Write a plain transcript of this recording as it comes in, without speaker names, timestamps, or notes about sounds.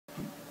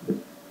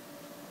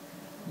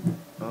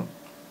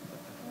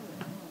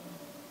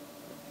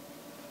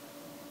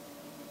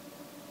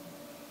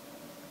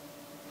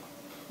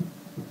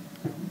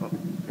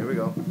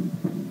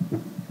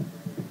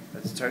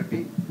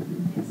heartbeat?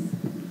 Yes.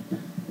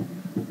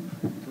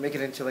 Make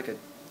it into like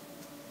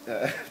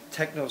a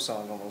techno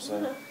song almost,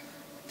 a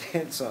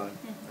dance song.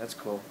 That's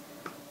cool.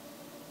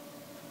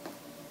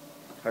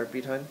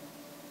 Heartbeat, hun?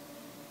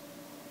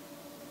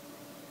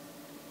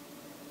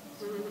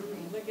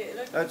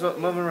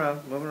 Moving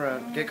around, moving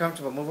around. Get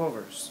comfortable, move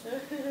over.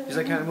 He's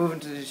like kind of moving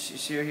to the,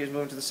 he's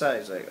moving to the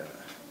sides, like.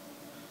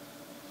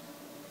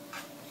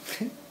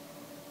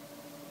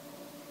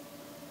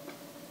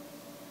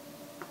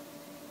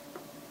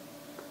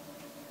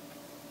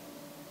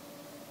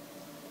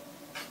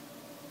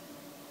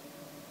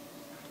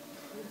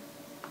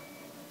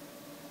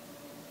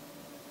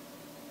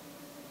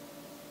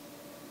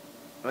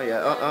 Oh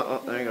yeah,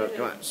 oh, there you go.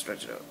 Come on,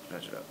 stretch it out,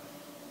 stretch it out.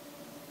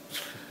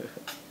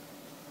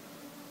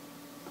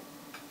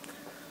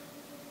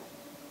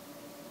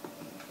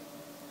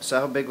 So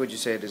how big would you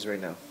say it is right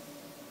now?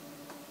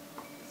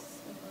 It's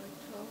about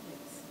 12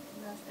 weeks.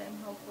 Last time,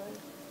 how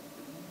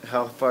far?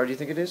 How far do you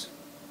think it is?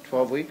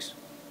 12 weeks?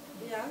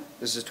 Yeah.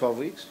 This is 12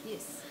 weeks?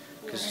 Yes.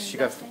 Because And she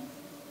got last time?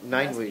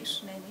 9 Last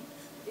weeks. week, 9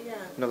 weeks.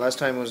 Yeah. No, last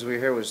time we were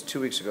here was 2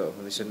 weeks ago,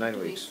 and they said 9 2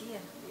 weeks. Yeah.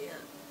 Yeah.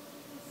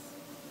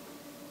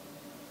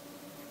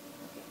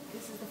 Okay,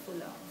 this is the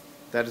full arm.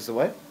 That is the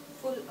what?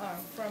 Full arm,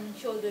 from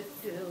shoulder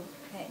to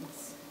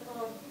hands.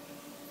 Oh.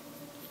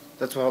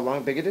 That's how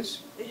long big it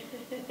is?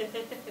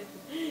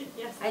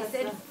 Yes. I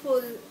said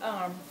full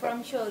arm,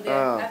 from shoulder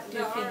Oh. up to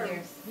The arm.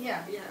 fingers.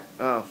 Yeah. Yeah.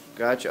 Oh,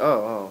 gotcha.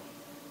 Oh,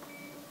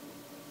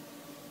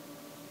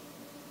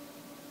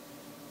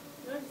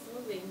 No, it's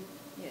moving.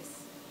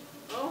 Yes.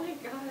 Oh my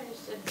gosh.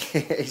 oh.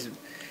 He's-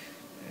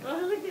 Oh,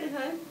 look at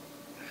him.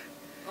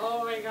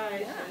 Oh my gosh.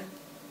 Yeah.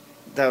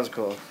 that was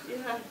cool. Yeah.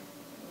 Yes.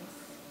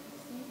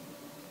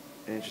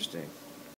 Interesting.